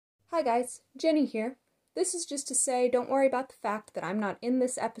Hi guys, Jenny here. This is just to say, don't worry about the fact that I'm not in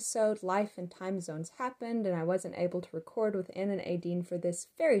this episode. Life and time zones happened, and I wasn't able to record with Ann and Aideen for this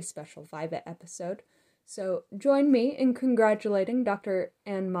very special Viva episode. So join me in congratulating Dr.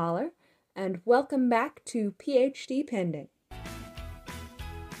 Ann Mahler, and welcome back to PhD Pending.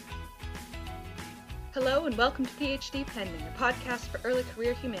 Hello and welcome to PhD Pending, a podcast for early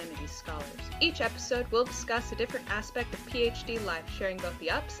career humanities scholars. Each episode will discuss a different aspect of PhD life, sharing both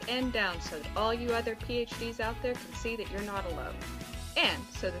the ups and downs so that all you other PhDs out there can see that you're not alone. And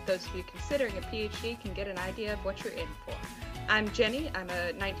so that those of you considering a PhD can get an idea of what you're in for. I'm Jenny, I'm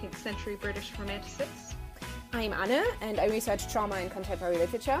a 19th century British romanticist. I'm Anna, and I research trauma and contemporary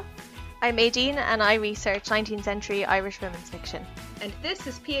literature. I'm Aideen, and I research 19th century Irish women's fiction. And this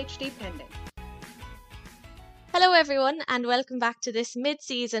is PhD Pending. Hello everyone, and welcome back to this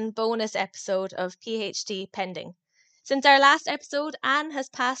mid-season bonus episode of PhD Pending. Since our last episode, Anne has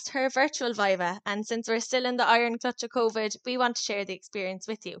passed her virtual Viva, and since we're still in the iron clutch of COVID, we want to share the experience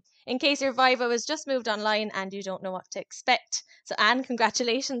with you, in case your Viva was just moved online and you don't know what to expect. So Anne,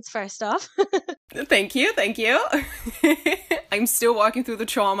 congratulations first off. Thank you. I'm still walking through the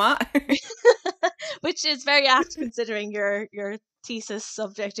trauma. Which is very apt considering your thesis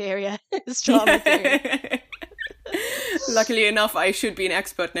subject area is trauma theory. Luckily enough, I should be an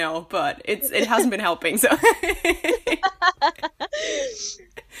expert now, but it hasn't been helping. So, so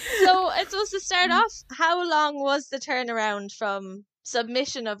I suppose to start off, how long was the turnaround from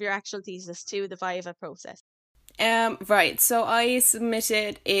submission of your actual thesis to the Viva process? Right, so I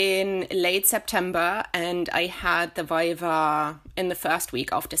submitted in late September and I had the Viva in the first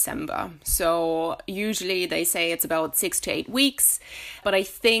week of December. So usually they say it's about 6 to 8 weeks, but I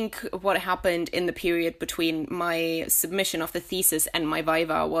think what happened in the period between my submission of the thesis and my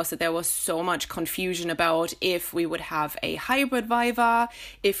Viva was that there was so much confusion about if we would have a hybrid Viva,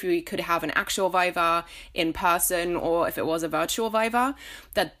 if we could have an actual Viva in person, or if it was a virtual Viva,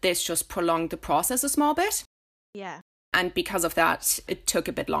 that this just prolonged the process a small bit. Yeah. And because of that, it took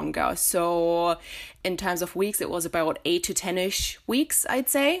a bit longer. So in terms of weeks, it was about 8 to 10-ish weeks, I'd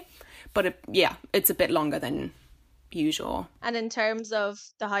say. But it's a bit longer than usual. And in terms of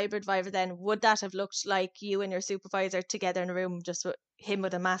the hybrid Viva then, would that have looked like you and your supervisor together in a room, just with him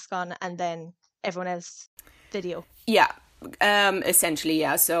with a mask on and then everyone else video? Yeah. Essentially,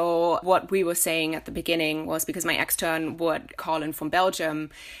 yeah. So what we were saying at the beginning was, because my extern would call in from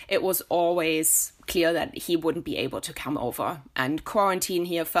Belgium, it was always clear that he wouldn't be able to come over and quarantine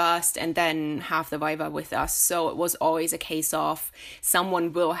here first and then have the Viva with us. So it was always a case of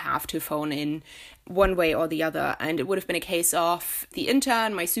someone will have to phone in one way or the other. And it would have been a case of the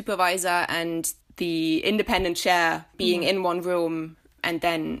intern, my supervisor, and the independent chair being in one room, and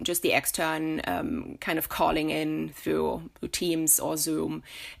then just the extern kind of calling in through Teams or Zoom,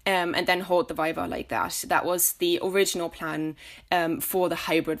 and then hold the Viva like that. That was the original plan for the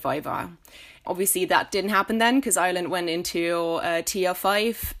hybrid Viva. Obviously, that didn't happen then because Ireland went into tier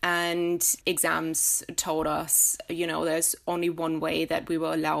 5 and exams told us, there's only one way that we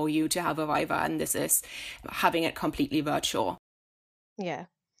will allow you to have a Viva, and this is having it completely virtual. Yeah,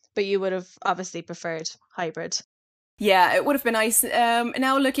 but you would have obviously preferred hybrid. Yeah, it would have been nice.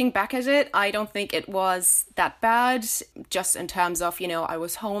 Now looking back at it, I don't think it was that bad. Just in terms of, I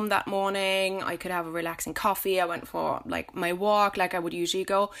was home that morning. I could have a relaxing coffee. I went for my walk like I would usually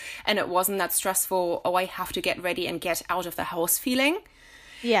go. And it wasn't that stressful. Oh, I have to get ready and get out of the house feeling.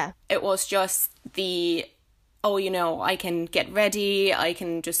 Yeah. It was just the, I can get ready. I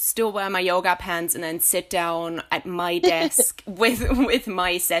can just still wear my yoga pants and then sit down at my desk with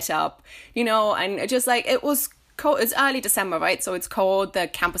my setup, and just it was cold. It's early December, right? So it's cold, the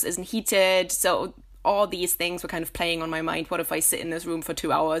campus isn't heated, so all these things were kind of playing on my mind. What if I sit in this room for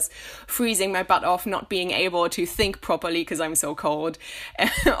 2 hours, freezing my butt off, not being able to think properly because I'm so cold?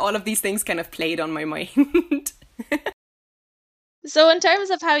 All of these things kind of played on my mind. So in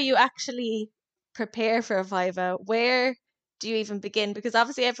terms of how you actually prepare for a Viva, where do you even begin? Because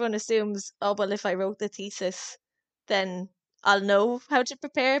obviously everyone assumes, if I wrote the thesis, then I'll know how to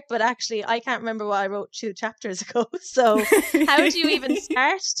prepare, but actually I can't remember what I wrote 2 chapters ago. So how do you even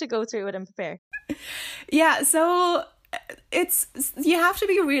start to go through it and prepare? Yeah, so you have to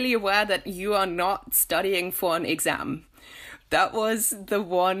be really aware that you are not studying for an exam. That was the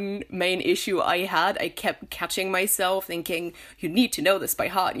one main issue I had. I kept catching myself thinking, you need to know this by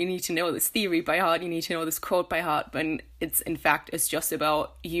heart. You need to know this theory by heart. You need to know this quote by heart. When it's just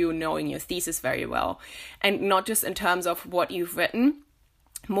about you knowing your thesis very well. And not just in terms of what you've written,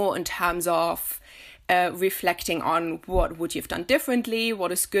 more in terms of reflecting on what would you have done differently,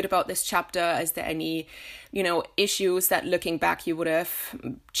 what is good about this chapter, is there any, issues that looking back you would have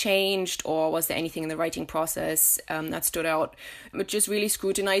changed, or was there anything in the writing process that stood out? But just really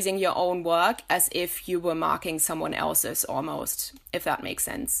scrutinizing your own work as if you were marking someone else's almost, if that makes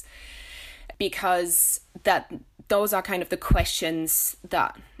sense. Because those are kind of the questions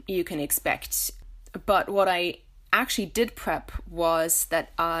that you can expect. But what I actually did prep was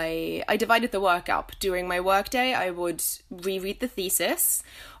that I divided the work up. During my workday, I would reread the thesis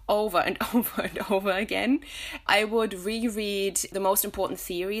over and over and over again. I would reread the most important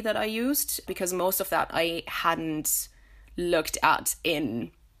theory that I used, because most of that I hadn't looked at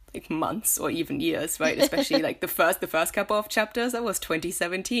in like months or even years, right? Especially like the first couple of chapters, that was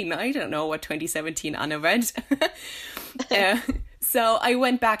 2017. I don't know what 2017 Anna read. So I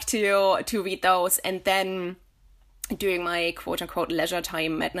went back to read those, and then during my quote-unquote leisure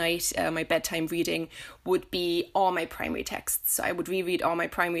time at night, my bedtime reading would be all my primary texts. So I would reread all my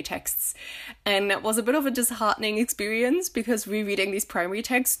primary texts. And it was a bit of a disheartening experience, because rereading these primary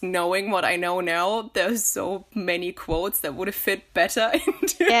texts, knowing what I know now, there's so many quotes that would have fit better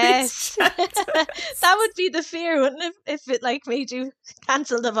into yes. That would be the fear, wouldn't it? If it made you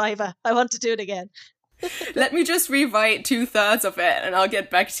cancel the Viva. I want to do it again. Let me just rewrite 2/3 of it and I'll get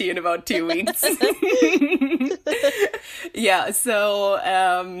back to you in about 2 weeks. Yeah,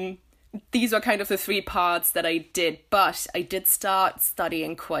 so these were kind of the 3 parts that I did, but I did start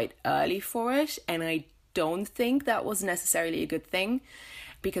studying quite early for it, and I don't think that was necessarily a good thing,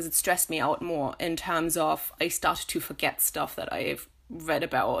 because it stressed me out more in terms of I started to forget stuff that I've read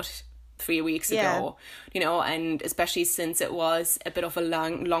about 3 weeks ago, and especially since it was a bit of a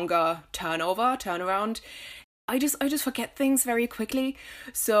longer turnaround, I just forget things very quickly.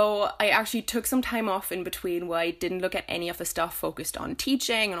 So I actually took some time off in between where I didn't look at any of the stuff focused on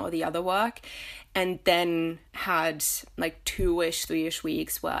teaching and all the other work, and then had like 2-ish, 3-ish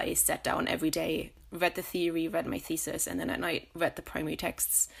weeks where I sat down every day, read the theory, read my thesis, and then at night read the primary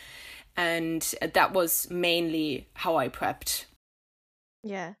texts. And that was mainly how I prepped.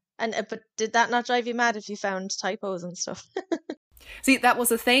 Yeah. And but did that not drive you mad if you found typos and stuff? See, that was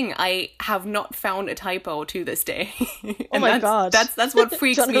the thing. I have not found a typo to this day. Oh my God. That's what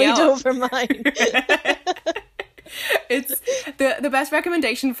freaks me out. Over mine. It's the best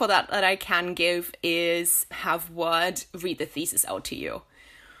recommendation for that I can give is have Word read the thesis out to you.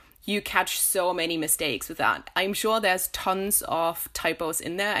 You catch so many mistakes with that. I'm sure there's tons of typos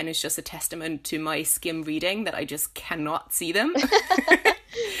in there, and it's just a testament to my skim reading that I just cannot see them.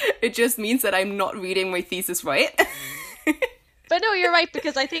 It just means that I'm not reading my thesis right. But no, you're right,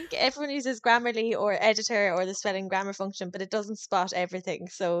 because I think everyone uses Grammarly or Editor or the spelling grammar function, but it doesn't spot everything.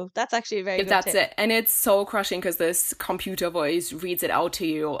 So that's actually a very good That's tip. it. And it's so crushing because this computer voice reads it out to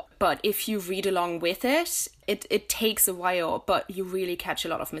you. But if you read along with it, it takes a while, but you really catch a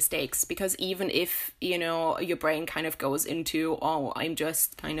lot of mistakes, because even if, your brain kind of goes into, I'm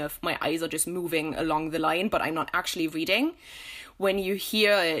just my eyes are just moving along the line, but I'm not actually reading. When you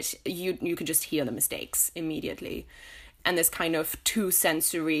hear it, you can just hear the mistakes immediately. And this kind of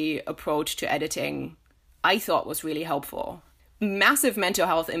 2-sensory approach to editing, I thought was really helpful. Massive mental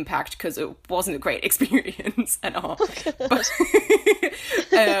health impact, because it wasn't a great experience at all.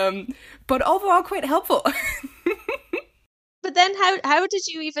 But overall quite helpful. But then how did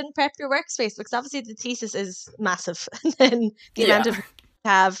you even prep your workspace? Because obviously the thesis is massive. And then the amount of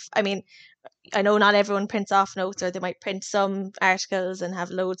have, I know not everyone prints off notes, or they might print some articles and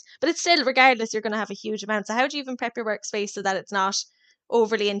have loads, but it's still, regardless, you're going to have a huge amount. So how do you even prep your workspace so that it's not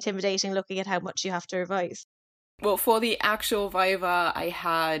overly intimidating looking at how much you have to revise? Well, for the actual Viva, I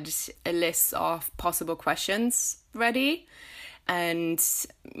had a list of possible questions ready. And,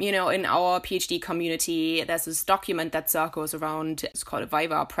 in our PhD community, there's this document that circles around. It's called a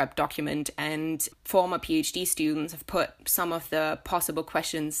Viva prep document. And former PhD students have put some of the possible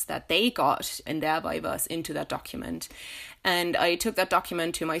questions that they got in their Vivas into that document. And I took that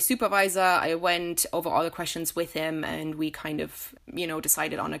document to my supervisor. I went over all the questions with him, and we kind of,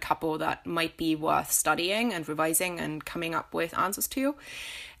 decided on a couple that might be worth studying and revising and coming up with answers to.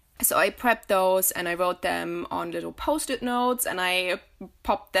 So I prepped those and I wrote them on little Post-it notes, and I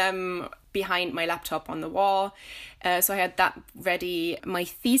popped them behind my laptop on the wall. So I had that ready. My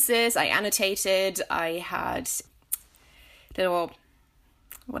thesis, I annotated. I had little,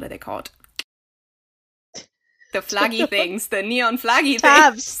 what are they called? The flaggy things, the neon flaggy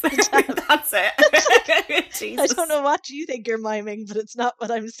tabs. things. That's it. Jesus. I don't know what you think you're miming, but it's not what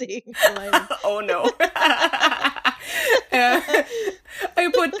I'm seeing. Oh no. I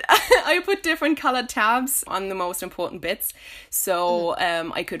put different colored tabs on the most important bits, so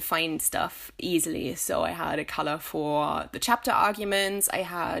I could find stuff easily. So I had a color for the chapter arguments, I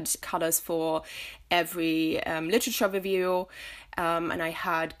had colors for every literature review, and I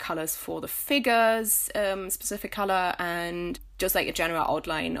had colors for the figures, specific color, and just like a general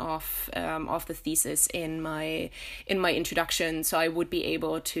outline of the thesis in my introduction, so I would be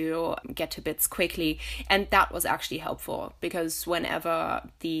able to get to bits quickly. And that was actually helpful, because whenever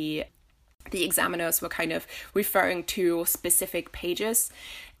the examiners were kind of referring to specific pages,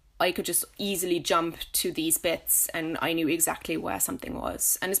 I could just easily jump to these bits and I knew exactly where something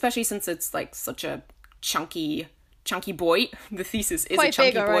was. And especially since it's like such a chunky boy, the thesis is quite a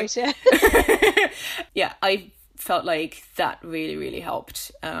chunky big, boy. Right, yeah. Yeah, I felt like that really, really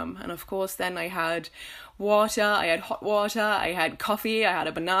helped. And of course, then I had water, I had hot water, I had coffee, I had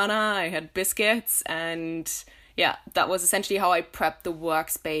a banana, I had biscuits. And yeah, that was essentially how I prepped the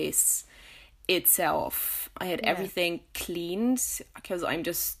workspace itself. I had everything cleaned, because I'm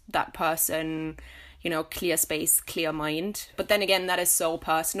just that person, clear space, clear mind. But then again, that is so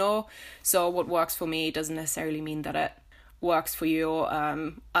personal. So what works for me doesn't necessarily mean that it works for you.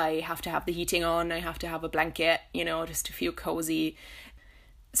 I have to have the heating on, I have to have a blanket, just to feel cozy.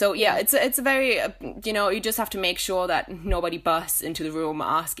 So yeah, it's a very, you just have to make sure that nobody bursts into the room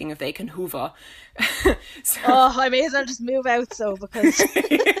asking if they can hoover. Oh, I may as well just move out, so, because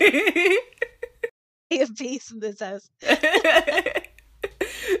I have peace in this house.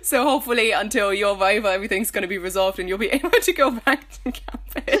 So hopefully until your Viva, everything's going to be resolved and you'll be able to go back to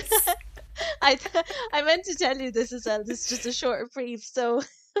campus. I meant to tell you this as well. This is just a short reprieve. So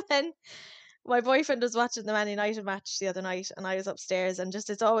when my boyfriend was watching the Man United match the other night and I was upstairs, and just,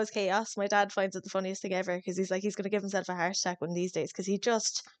 it's always chaos. My dad finds it the funniest thing ever, because he's like, he's going to give himself a heart attack one of these days, because he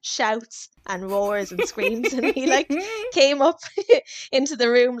just shouts and roars and screams. And he like came up into the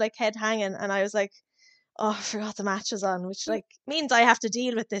room like head hanging, and I was like, oh, I forgot the match was on, which like means I have to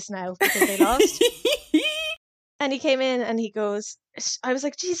deal with this now because they lost. And he came in and he goes, I was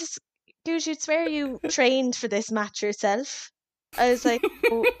like, Jesus, Gooch, you'd swear you trained for this match yourself. I was like,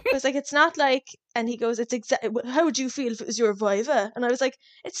 it's not like, and he goes, it's how would you feel if it was your Viva? And I was like,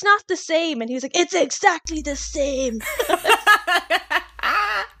 it's not the same. And he was like, it's exactly the same.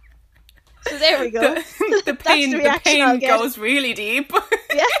 So there we go. The pain goes really deep.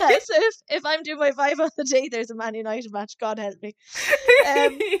 Yeah, so if I'm doing my Viva on the day there's a Man United match, God help me.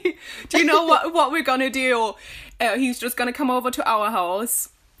 Do you know what we're gonna do? He's just gonna come over to our house,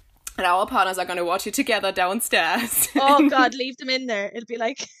 and our partners are gonna watch it together downstairs. Oh God, leave them in there. It'll be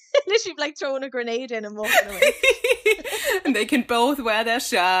like literally like throwing a grenade in and walking away. And they can both wear their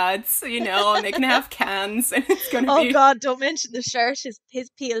shirts, and they can have cans, and it's gonna be... Oh God, don't mention the shirt. His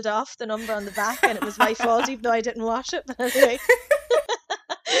peeled off the number on the back, and it was my fault, even though I didn't wash it. But anyway.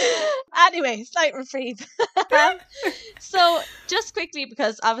 Anyway, slight reprieve. So just quickly,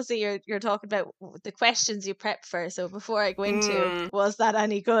 because obviously you're talking about the questions you prep for, so before I go into was that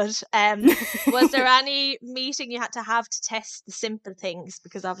any good, was there any meeting you had to have to test the simple things,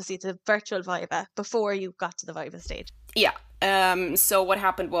 because obviously it's a virtual Viva, before you got to the Viva stage? Yeah. So what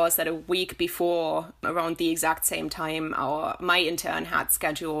happened was that a week before, around the exact same time, my intern had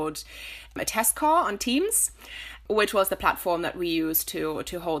scheduled a test call on Teams, which was the platform that we used to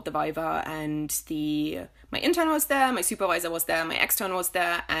hold the Viva. And my intern was there, my supervisor was there, my extern was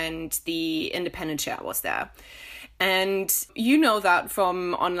there, and the independent chair was there. And you know that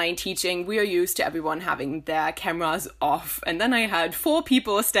from online teaching, we are used to everyone having their cameras off. And then I had 4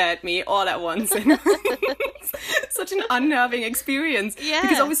 people stare at me all at once. And such an unnerving experience. Yeah.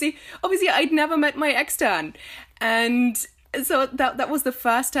 Because obviously I'd never met my extern. And so that was the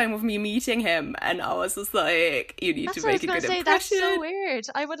first time of me meeting him. And I was just like, you need to make a good impression. That's so weird.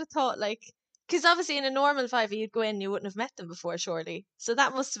 I would have thought because obviously in a normal Viva you'd go in and you wouldn't have met them before, surely. So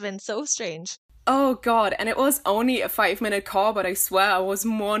that must have been so strange. Oh God, and it was only a 5-minute call, but I swear I was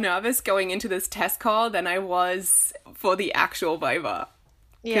more nervous going into this test call than I was for the actual Viva.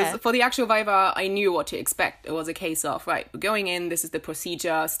 Yeah. Because for the actual Viva, I knew what to expect. It was a case of, right, we're going in, this is the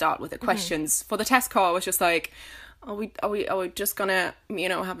procedure, start with the questions. Mm-hmm. For the test call, it was just like, are we just gonna,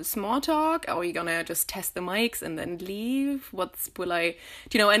 have a small talk? Are we gonna just test the mics and then leave?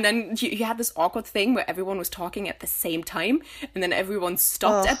 And then you had this awkward thing where everyone was talking at the same time, and then everyone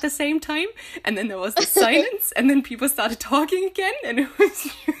stopped at the same time, and then there was the silence, and then people started talking again, and it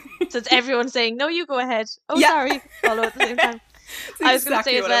was... So it's everyone saying, no, you go ahead. Oh, yeah. Sorry. All at the same time. I was going to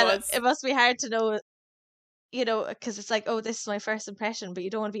say as well, it must be hard to know, because it's like, oh, this is my first impression, but you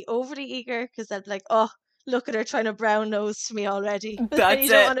don't want to be overly eager, because they'll be like, oh, look at her trying to brown nose to me already. That's You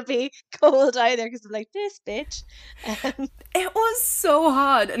don't it. want to be cold either because I'm like, this bitch. It was so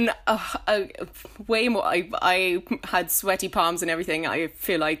hard, and way more. I had sweaty palms and everything. I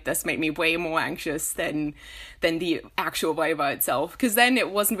feel like this made me way more anxious than the actual Viva itself, because then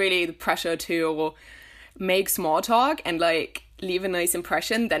it wasn't really the pressure to make small talk and like leave a nice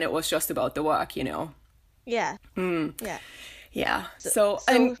impression. Then it was just about the work, you know. Yeah. Yeah. So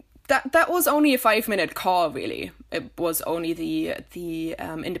and that was only a 5-minute call, really. It was only the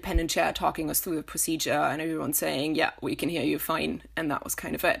independent chair talking us through the procedure and everyone saying, yeah, we can hear you fine. And that was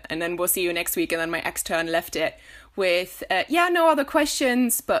kind of it. And then we'll see you next week. And then my extern left it with, no other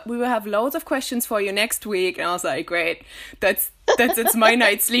questions, but we will have loads of questions for you next week. And I was like, great, it's my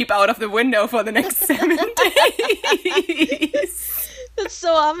night's sleep out of the window for the next 7 days. That's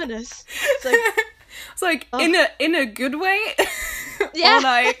so ominous. It's like in a good way. Yeah. Or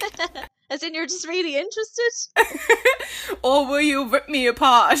like, as in you're just really interested. or will you rip me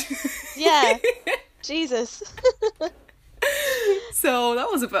apart? Yeah. Jesus. So that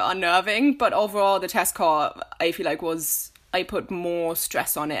was a bit unnerving, but overall the test call, I feel like I put more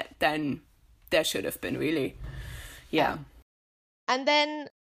stress on it than there should have been, really. Yeah. And then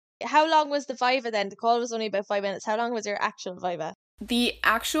how long was the Viva then? The call was only about 5 minutes. How long was your actual Viva? The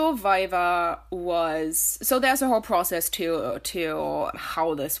actual Viva was, so there's a whole process to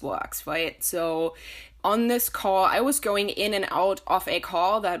how this works, right? So on this call, I was going in and out of a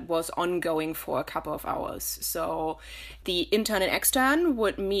call that was ongoing for a couple of hours. So the intern and extern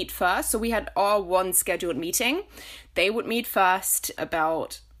would meet first. So we had all one scheduled meeting. They would meet first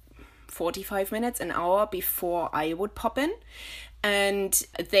about 45 minutes, an hour before I would pop in. And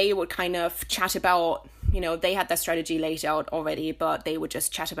they would kind of chat about, you know, they had their strategy laid out already, but they would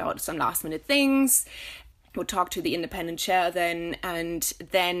just chat about some last minute things, would talk to the independent chair then, and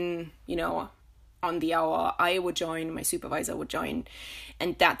then, you know, on the hour I would join, my supervisor would join,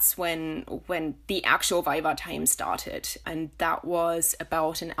 and that's when the actual Viva time started, and that was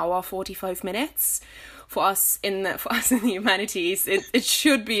about an hour 45 minutes. For us in the humanities, it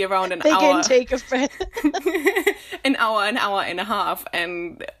should be around an Big hour. intake of breath. an hour and a half,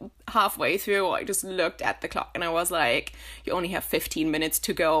 and halfway through I just looked at the clock and I was like, you only have 15 minutes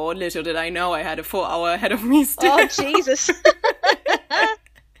to go. Little did I know I had a 4 hour ahead of me still. Oh Jesus.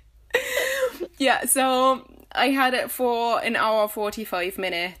 Yeah, so I had it for an hour 45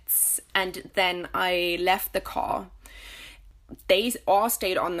 minutes, and then I left the car. They all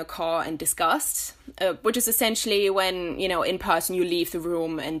stayed on the car and discussed, which is essentially when, you know, in person you leave the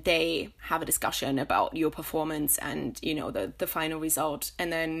room and they have a discussion about your performance and, you know, the final result,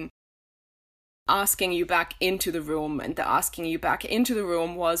 and then asking you back into the room. And the asking you back into the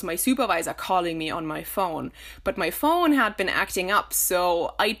room was my supervisor calling me on my phone, but my phone had been acting up,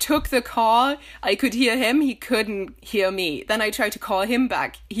 so I took the call. I could hear him, he couldn't hear me. Then I tried to call him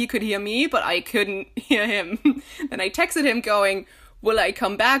back, he could hear me, but I couldn't hear him. Then I texted him going, will I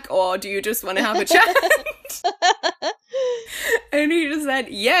come back, or do you just want to have a chat? And he just said,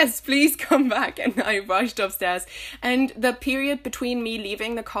 yes, please come back. And I rushed upstairs. And the period between me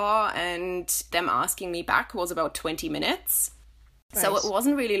leaving the car and them asking me back was about 20 minutes. Right. So it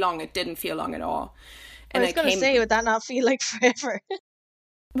wasn't really long. It didn't feel long at all. And I was going to say, would that not feel like forever?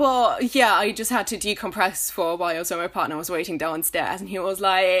 Well, yeah, I just had to decompress for a while. So my partner was waiting downstairs and he was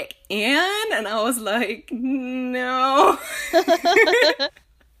like, Anne? And I was like, no. It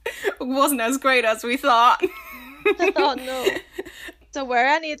wasn't as great as we thought. Oh no. So were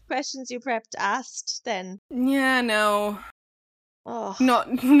any of the questions you prepped asked then? Yeah, no. Oh.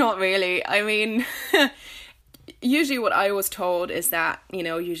 Not really. I mean, usually what I was told is that, you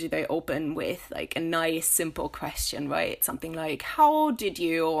know, usually they open with like a nice simple question, right? Something like, how did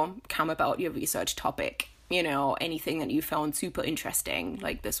you come about your research topic? You know, anything that you found super interesting.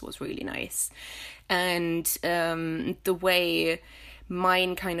 Like, this was really nice. And the way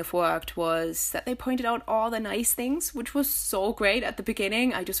mine kind of worked was that they pointed out all the nice things, which was so great at the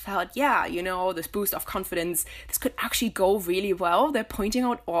beginning. I just felt, yeah, you know, this boost of confidence, this could actually go really well. They're pointing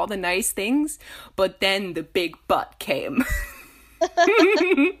out all the nice things, but then the big but came.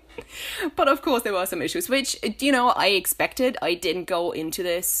 But of course there were some issues, which, you know, I expected. I didn't go into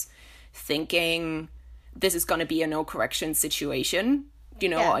this thinking this is going to be a no correction situation. You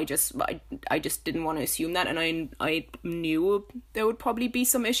know, yeah. I just didn't want to assume that, and I knew there would probably be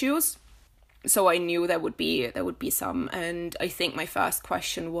some issues, so I knew there would be some. And I think my first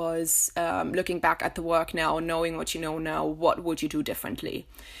question was, looking back at the work now, knowing what you know now, what would you do differently?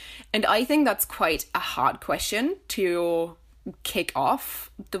 And I think that's quite a hard question to kick off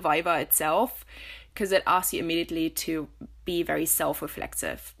the Viva itself, because it asks you immediately to be very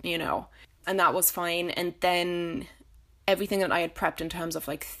self-reflexive, you know. and that was fine. And then everything that I had prepped in terms of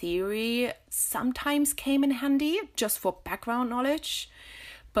like theory sometimes came in handy just for background knowledge.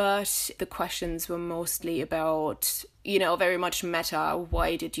 But the questions were mostly about, you know, very much meta.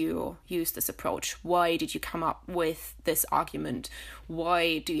 Why did you use this approach? Why did you come up with this argument?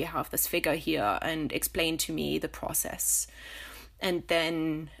 Why do you have this figure here? And explain to me the process. And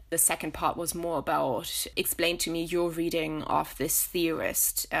then the second part was more about explain to me your reading of this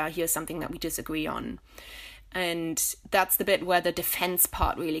theorist. Here's something that we disagree on. And that's the bit where the defense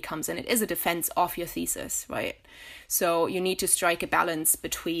part really comes in. It is a defense of your thesis, right? So you need to strike a balance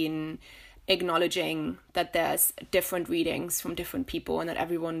between acknowledging that there's different readings from different people and that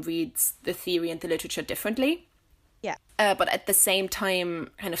everyone reads the theory and the literature differently. Yeah. But at the same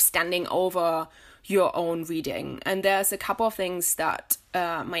time, kind of standing over your own reading. And there's a couple of things that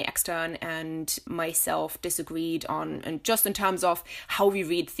my extern and myself disagreed on, and just in terms of how we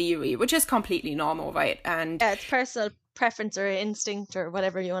read theory, which is completely normal, right? And yeah, it's personal preference or instinct or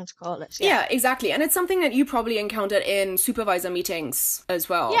whatever you want to call it. Yeah, exactly. And it's something that you probably encountered in supervisor meetings as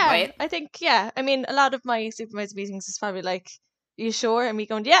well, right? I think, I mean, a lot of my supervisor meetings is probably like, you sure? And me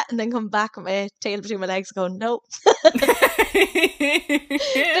going, yeah, and then come back with my tail between my legs going, no. But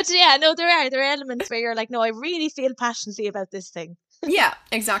yeah, no, there are elements where you're like, no, I really feel passionately about this thing. Yeah,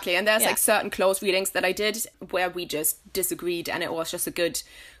 exactly. And there's like certain close readings that I did where we just disagreed and it was just a good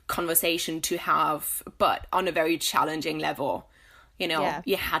conversation to have, but on a very challenging level. You know,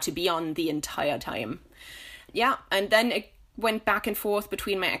 you had to be on the entire time. Yeah, and then it went back and forth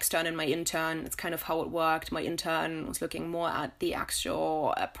between my extern and my intern. It's kind of how it worked. My intern was looking more at the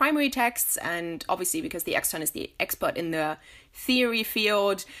actual primary texts, and obviously because the extern is the expert in the theory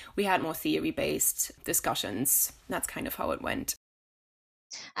field, we had more theory-based discussions. That's kind of how it went.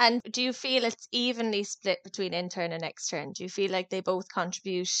 And do you feel it's evenly split between intern and extern? Do you feel like they both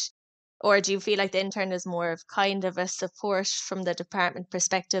contribute? Or do you feel like the intern is more of kind of a support from the department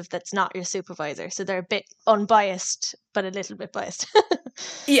perspective that's not your supervisor? So they're a bit unbiased, but a little bit biased.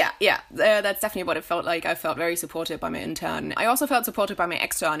 Yeah. That's definitely what it felt like. I felt very supported by my intern. I also felt supported by my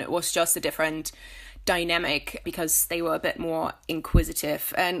extern. It was just a different dynamic because they were a bit more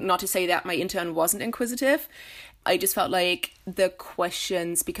inquisitive. And not to say that my intern wasn't inquisitive. I just felt like the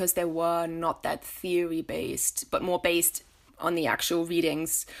questions, because they were not that theory-based, but more based on the actual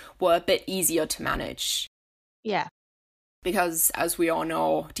readings, were a bit easier to manage. Yeah. Because, as we all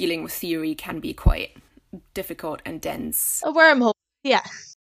know, dealing with theory can be quite difficult and dense. A wormhole, yeah.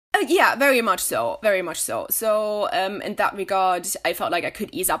 Yeah, very much so. So, in that regard, I felt like I could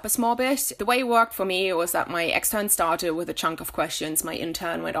ease up a small bit. The way it worked for me was that my extern started with a chunk of questions, my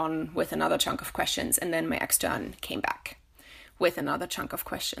intern went on with another chunk of questions, and then my extern came back with another chunk of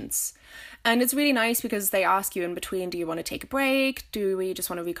questions. And it's really nice because they ask you in between, do you want to take a break? Do we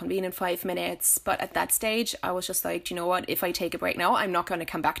just want to reconvene in 5 minutes? But at that stage, I was just like, do you know what? If I take a break now, I'm not going to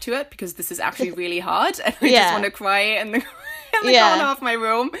come back to it because this is actually really hard. And I just want to cry in the corner of my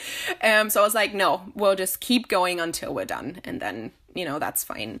room. So I was like, no, we'll just keep going until we're done. And then, you know, that's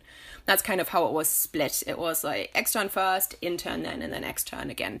fine. That's kind of how it was split. It was like extern first, intern then, and then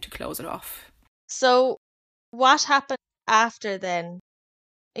extern again to close it off. So what happened after then?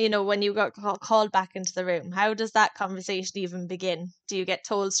 You know, when you got called back into the room, how does that conversation even begin? Do you get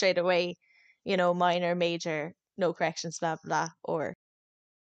told straight away, you know, minor, major, no corrections, blah, blah, or?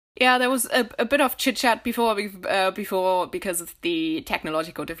 Yeah, there was a bit of chit-chat before because of the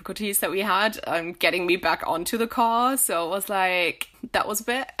technological difficulties that we had getting me back onto the car. So it was like, that was a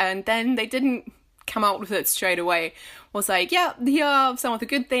bit. And then they didn't come out with it straight away. Was like, yeah, here are some of the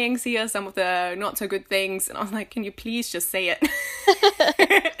good things, here are some of the not so good things. And I was like, can you please just say it?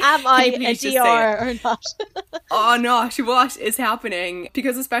 Am I a DR or not? Oh no, what is happening?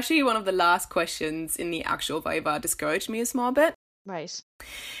 Because especially one of the last questions in the actual Viva discouraged me a small bit. Right.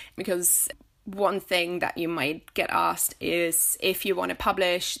 Because one thing that you might get asked is if you want to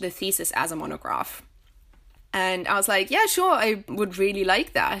publish the thesis as a monograph. And I was like, yeah, sure, I would really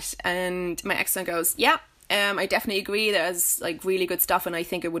like that. And my extern goes, yeah, I definitely agree. There's like really good stuff and I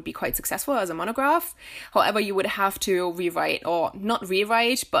think it would be quite successful as a monograph. However, you would have to rewrite, or not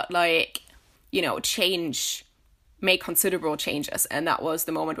rewrite, but like, you know, make considerable changes. And that was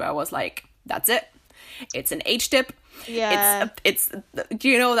the moment where I was like, that's it. It's an H-tip. Yeah. It's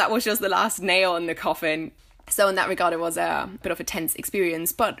you know, that was just the last nail in the coffin. So in that regard, it was a bit of a tense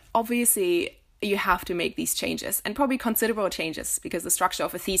experience. But obviously, you have to make these changes, and probably considerable changes, because the structure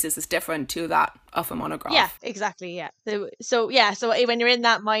of a thesis is different to that of a monograph. Yeah, exactly. Yeah. So when you're in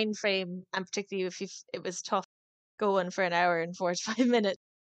that mind frame, and particularly if it was tough going for an hour and 45 minutes,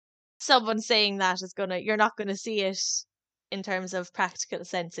 someone saying that you're not going to see it in terms of practical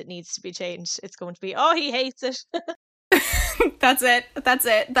sense it needs to be changed, it's going to be, oh, he hates it. That's it.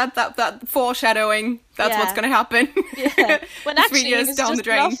 That foreshadowing. That's what's going to happen. Yeah. When actually he was down just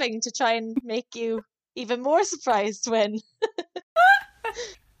bluffing to try and make you even more surprised when.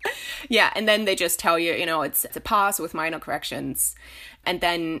 Yeah, and then they just tell you, it's a pass with minor corrections. And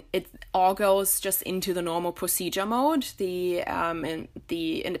then it all goes just into the normal procedure mode. The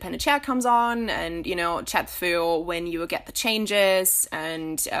independent chair comes on and, chat through when you will get the changes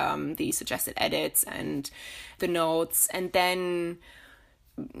and the suggested edits and the notes. And then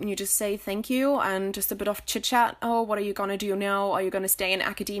you just say thank you and just a bit of chit chat. Oh, what are you going to do now? Are you going to stay in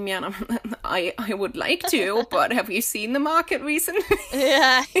academia? And I would like to, but have you seen the market recently?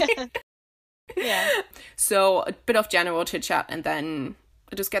 Yeah. Yeah. So a bit of general chit chat and then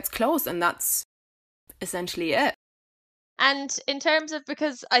it just gets closed, and that's essentially it. And in terms of,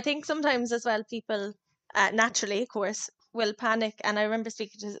 because I think sometimes as well people naturally, of course, will panic. And I remember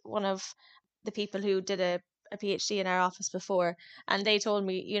speaking to one of the people who did a PhD in our office before, and they told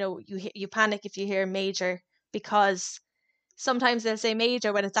me, you panic if you hear major, because sometimes they'll say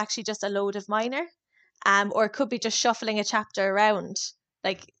major when it's actually just a load of minor, or it could be just shuffling a chapter around.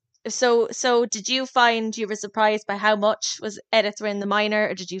 Like, so did you find you were surprised by how much edits were in the minor,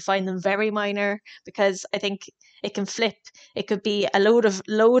 or did you find them very minor? Because I think it can flip. It could be a load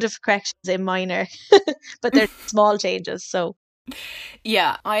of corrections in minor, but they're small changes. So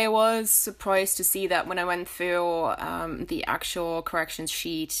yeah, I was surprised to see that when I went through the actual corrections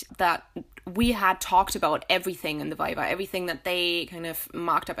sheet, that we had talked about everything in the Viva, everything that they kind of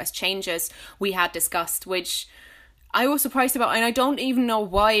marked up as changes we had discussed, which I was surprised about, and I don't even know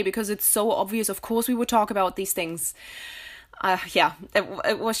why, because it's so obvious. Of course we would talk about these things.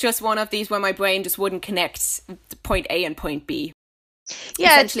 It was just one of these where my brain just wouldn't connect point A and point B.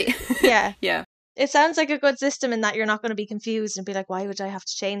 Yeah, essentially. Yeah. Yeah. It sounds like a good system in that you're not going to be confused and be like, why would I have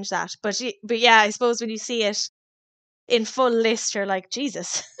to change that? But yeah, I suppose when you see it in full list, you're like,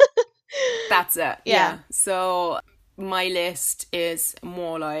 Jesus. That's it. Yeah. So my list is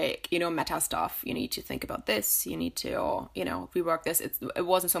more like, meta stuff. You need to think about this. You need to, rework this. It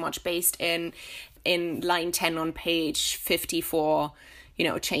wasn't so much based in line 10 on page 54,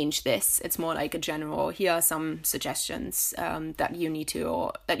 change this. It's more like a general, here are some suggestions that you need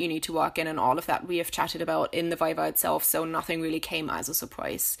to work in, and all of that we have chatted about in the Viva itself, so nothing really came as a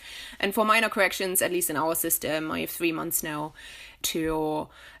surprise. And for minor corrections, at least in our system, I have 3 months now to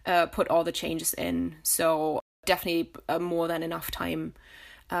put all the changes in, so definitely more than enough time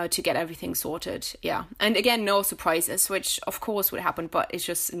to get everything sorted. Yeah. And again, no surprises, which of course would happen, but it's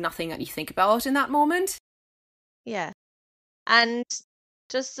just nothing that you think about in that moment. Yeah. And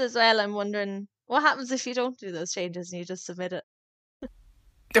just as well, I'm wondering, what happens if you don't do those changes and you just submit it?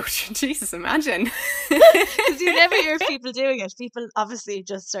 Oh, Jesus, imagine. Because you never hear people doing it. People obviously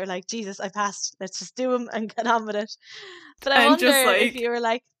just are like, Jesus, I passed. Let's just do them and get on with it. But I wonder if you were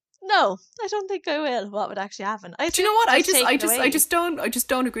like, no, I don't think I will, what would actually happen? Do you know what? I just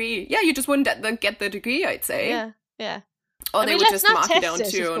don't agree. Yeah, you just wouldn't get the degree, I'd say. Yeah, yeah. Or they would just mark you down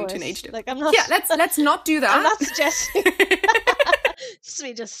to an age. Like, I'm not. Yeah, let's not do that. I'm not suggesting. It's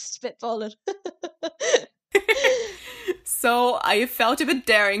me just spitballing. So I felt a bit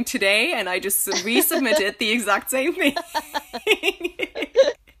daring today, and I just resubmitted the exact same thing.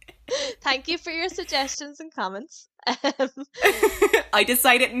 Thank you for your suggestions and comments. I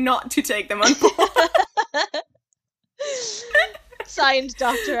decided not to take them on board. Signed,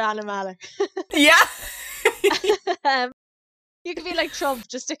 Dr. Anna Mahler. Yeah. You could be like Trump,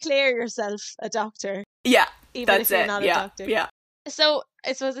 just declare yourself a doctor. Yeah, even if you're not a doctor. Yeah. So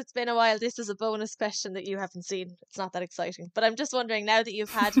I suppose it's been a while. This is a bonus question that you haven't seen. It's not that exciting. But I'm just wondering, now that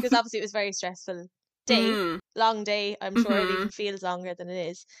you've had, because obviously it was a very stressful day, long day, I'm sure it even feels longer than it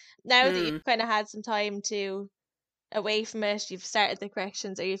is. Now that you've kind of had some time to away from it, you've started the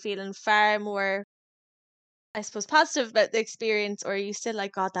corrections, are you feeling far more, I suppose, positive about the experience, or are you still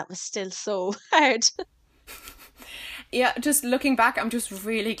like, God, that was still so hard? Yeah, just looking back, I'm just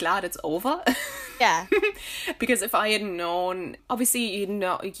really glad it's over. Yeah. Because if I had known, obviously,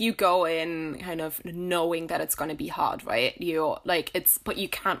 you go in kind of knowing that it's going to be hard, right? But you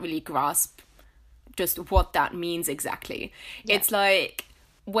can't really grasp just what that means exactly. Yeah. It's like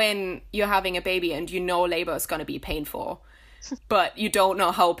when you're having a baby and labor is going to be painful, but you don't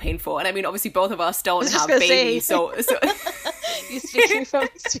know how painful. And I mean, obviously both of us don't have babies, so you speak from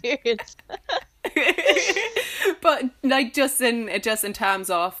experience. But like just in terms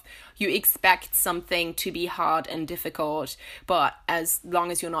of, you expect something to be hard and difficult, but as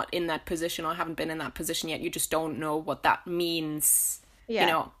long as you're not in that position or haven't been in that position yet, you just don't know what that means.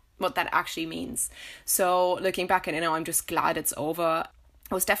 Yeah. what that actually means. So looking back at it now, I'm just glad it's over.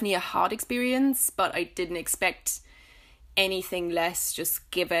 It was definitely a hard experience, but I didn't expect anything less, just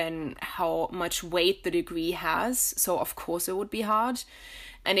given how much weight the degree has. So of course it would be hard.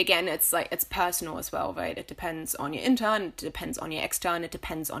 And again, it's like, it's personal as well, right? It depends on your intern, it depends on your extern, it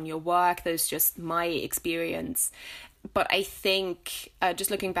depends on your work. There's just my experience. But I think,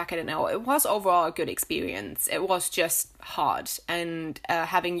 just looking back at it now, it was overall a good experience. It was just hard. And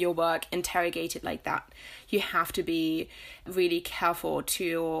having your work interrogated like that, you have to be really careful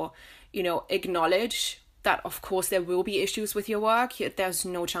to, you know, acknowledge that, of course, there will be issues with your work. There's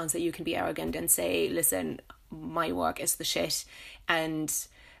no chance that you can be arrogant and say, listen, my work is the shit, and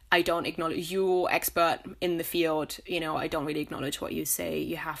I don't acknowledge you, expert in the field, you know, I don't really acknowledge what you say.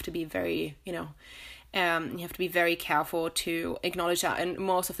 You have to be very, you know, you have to be very careful to acknowledge that. And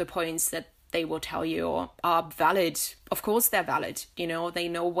most of the points that they will tell you are valid. Of course they're valid, you know, they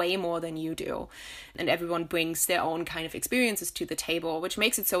know way more than you do. And everyone brings their own kind of experiences to the table, which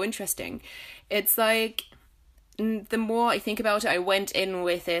makes it so interesting. It's like, the more I think about it, I went in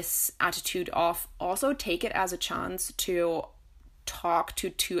with this attitude of also take it as a chance to talk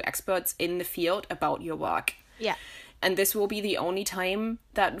to two experts in the field about your work. Yeah. And this will be the only time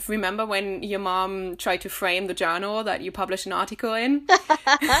that, remember when your mom tried to frame the journal that you published an article in?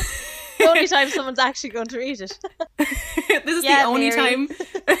 The only time someone's actually going to read it. This is the only time.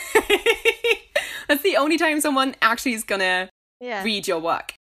 That's the only time someone actually is gonna read your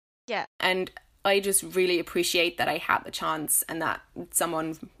work. Yeah. And I just really appreciate that I had the chance, and that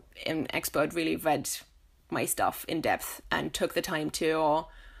someone, an expert, really read my stuff in depth and took the time to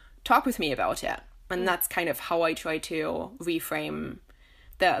talk with me about it. And that's kind of how I try to reframe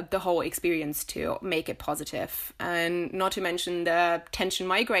the whole experience to make it positive. And not to mention the tension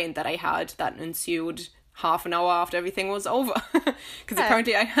migraine that I had that ensued half an hour after everything was over. Because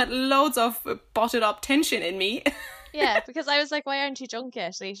apparently I had loads of bottled up tension in me. Yeah, because I was like, why aren't you drunk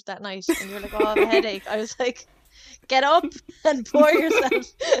yet late that night? And you were like, oh, I have a headache. I was like, get up and pour yourself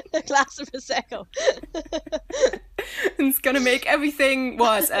a glass of Prosecco. It's going to make everything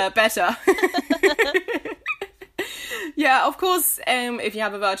worse, better. Yeah, of course, if you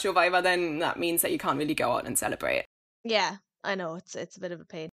have a virtual Viva, then that means that you can't really go out and celebrate. Yeah, I know, it's a bit of a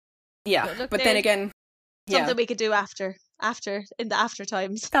pain. Yeah, but then again... Something we could do after in the after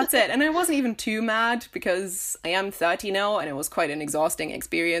times. That's it. And I wasn't even too mad because I am 30 now and it was quite an exhausting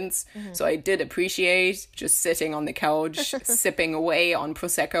experience. Mm-hmm. So I did appreciate just sitting on the couch, sipping away on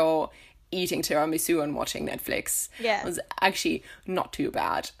Prosecco, eating tiramisu and watching Netflix. Yeah. It was actually not too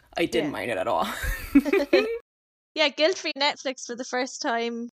bad. I didn't mind it at all. Yeah, guilt-free Netflix for the first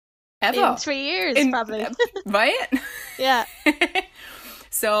time ever. In 3 years, probably. Right? Yeah.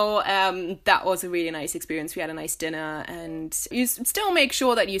 So that was a really nice experience. We had a nice dinner, and you still make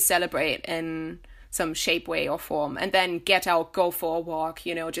sure that you celebrate in some shape, way or form, and then get out, go for a walk,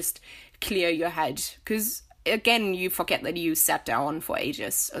 you know, just clear your head. Because again, you forget that you sat down for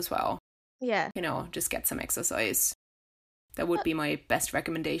ages as well. Yeah. You know, just get some exercise. That would be my best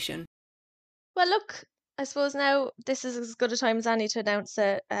recommendation. Well, look, I suppose now this is as good a time as any to announce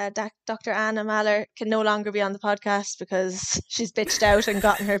that Dr. Anna Mahler can no longer be on the podcast because she's bitched out and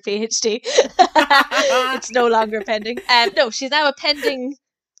gotten her PhD. It's no longer pending. No, she's now a pending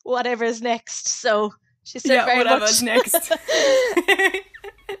whatever's next. So she's still very whatever's much next.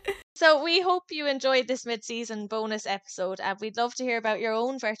 So we hope you enjoyed this mid-season bonus episode, and we'd love to hear about your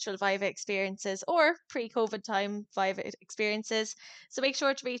own virtual Viva experiences or pre-COVID time Viva experiences. So make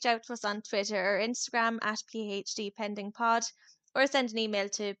sure to reach out to us on Twitter or Instagram at PhDPendingPod, or send an email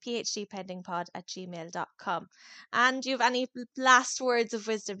to phdpendingpod@gmail.com. And do you have any last words of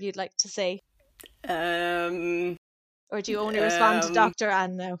wisdom you'd like to say? Or do you only respond to Dr.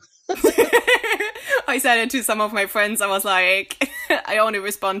 Anne now? I said it to some of my friends. I was like, I only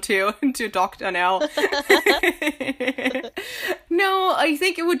respond to Dr. now. No, I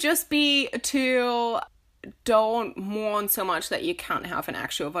think it would just be to don't mourn so much that you can't have an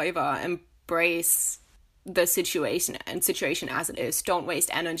actual Viva. Embrace the situation as it is. Don't waste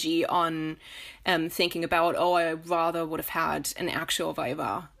energy on thinking about, oh, I rather would have had an actual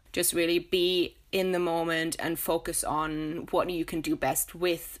Viva. Just really be in the moment and focus on what you can do best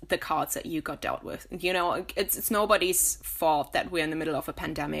with the cards that you got dealt with. You know, it's nobody's fault that we're in the middle of a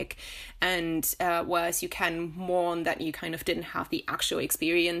pandemic, and whereas you can mourn that you kind of didn't have the actual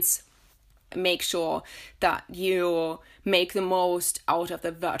experience, make sure that you make the most out of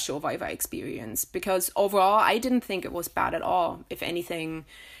the virtual Viva experience, because overall I didn't think it was bad at all. If anything,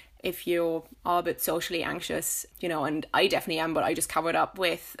 if you are a bit socially anxious, you know, and I definitely am, but I just covered up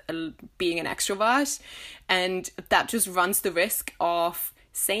with being an extrovert, and that just runs the risk of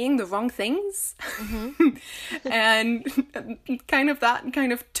saying the wrong things. And that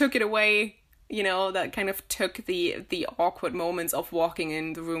kind of took it away, you know, that kind of took the awkward moments of walking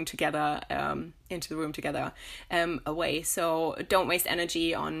into the room together away. So don't waste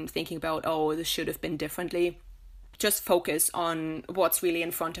energy on thinking about, oh, this should have been differently. Just focus on what's really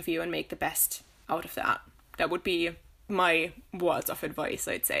in front of you and make the best out of that. That would be my words of advice,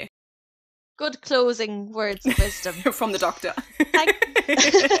 I'd say. Good closing words of wisdom. From the doctor.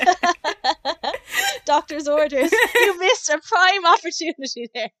 Doctor's orders. You missed a prime opportunity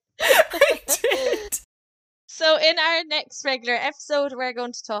there. I did. So in our next regular episode, we're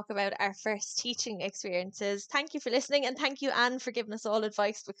going to talk about our first teaching experiences. Thank you for listening, and thank you, Anne, for giving us all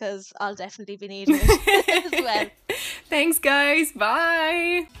advice, because I'll definitely be needing it as well. Thanks, guys.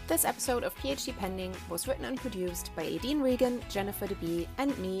 Bye. This episode of PhD Pending was written and produced by Aideen Regan, Jennifer DeBee,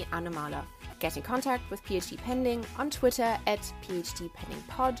 and me, Anna Mahler. Get in contact with PhD Pending on Twitter at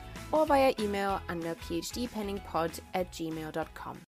PhDPendingPod or via email under phdpendingpod@gmail.com.